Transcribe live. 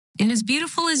In As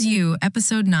Beautiful as You,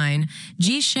 Episode 9,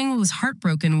 Xing was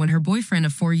heartbroken when her boyfriend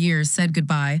of 4 years said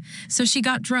goodbye, so she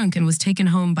got drunk and was taken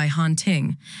home by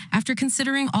Ting. After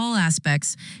considering all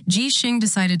aspects, Xing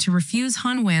decided to refuse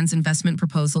Han Wan's investment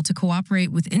proposal to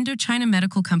cooperate with Indochina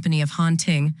medical company of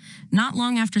Ting. Not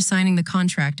long after signing the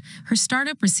contract, her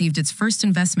startup received its first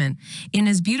investment. In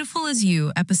As Beautiful as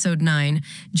You, Episode 9,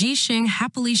 Xing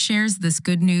happily shares this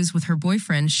good news with her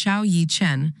boyfriend Xiao Yi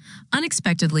Chen.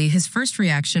 Unexpectedly, his first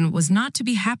reaction was not to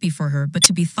be happy for her, but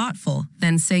to be thoughtful,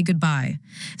 then say goodbye.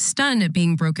 Stunned at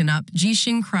being broken up,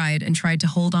 Xing cried and tried to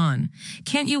hold on.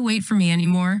 "Can't you wait for me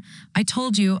anymore? I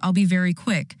told you I'll be very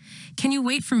quick. Can you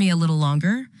wait for me a little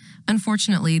longer?"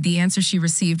 Unfortunately, the answer she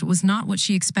received was not what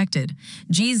she expected.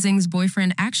 Xing's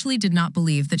boyfriend actually did not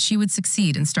believe that she would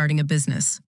succeed in starting a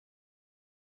business.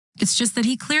 It's just that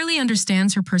he clearly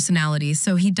understands her personality,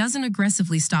 so he doesn't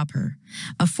aggressively stop her.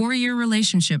 A 4-year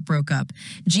relationship broke up.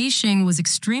 Xing was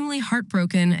extremely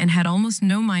heartbroken and had almost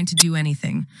no mind to do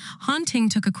anything. Ting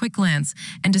took a quick glance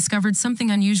and discovered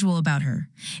something unusual about her.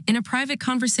 In a private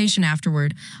conversation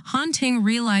afterward, Ting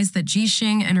realized that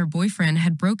Xing and her boyfriend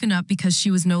had broken up because she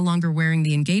was no longer wearing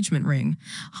the engagement ring.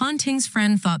 Ting's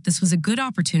friend thought this was a good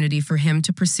opportunity for him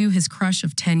to pursue his crush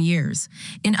of 10 years.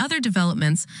 In other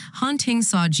developments, Ting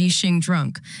saw Xing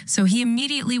drunk, so he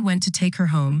immediately went to take her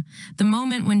home. The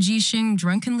moment when Xing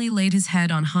drunkenly laid his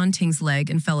head on Ting's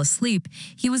leg and fell asleep,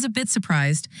 he was a bit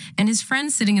surprised, and his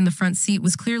friend sitting in the front seat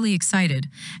was clearly excited.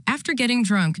 After getting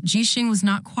drunk, Xing was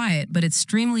not quiet but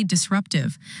extremely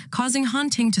disruptive, causing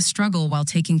Ting to struggle while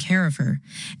taking care of her.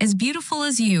 As Beautiful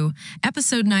as You,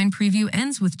 Episode 9 preview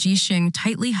ends with Xing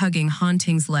tightly hugging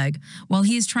Ting's leg while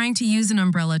he is trying to use an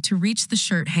umbrella to reach the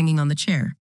shirt hanging on the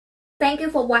chair. Thank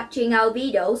you for watching our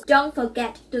videos. Don't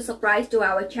forget to subscribe to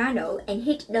our channel and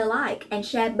hit the like and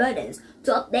share buttons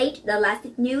to update the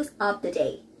latest news of the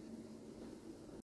day.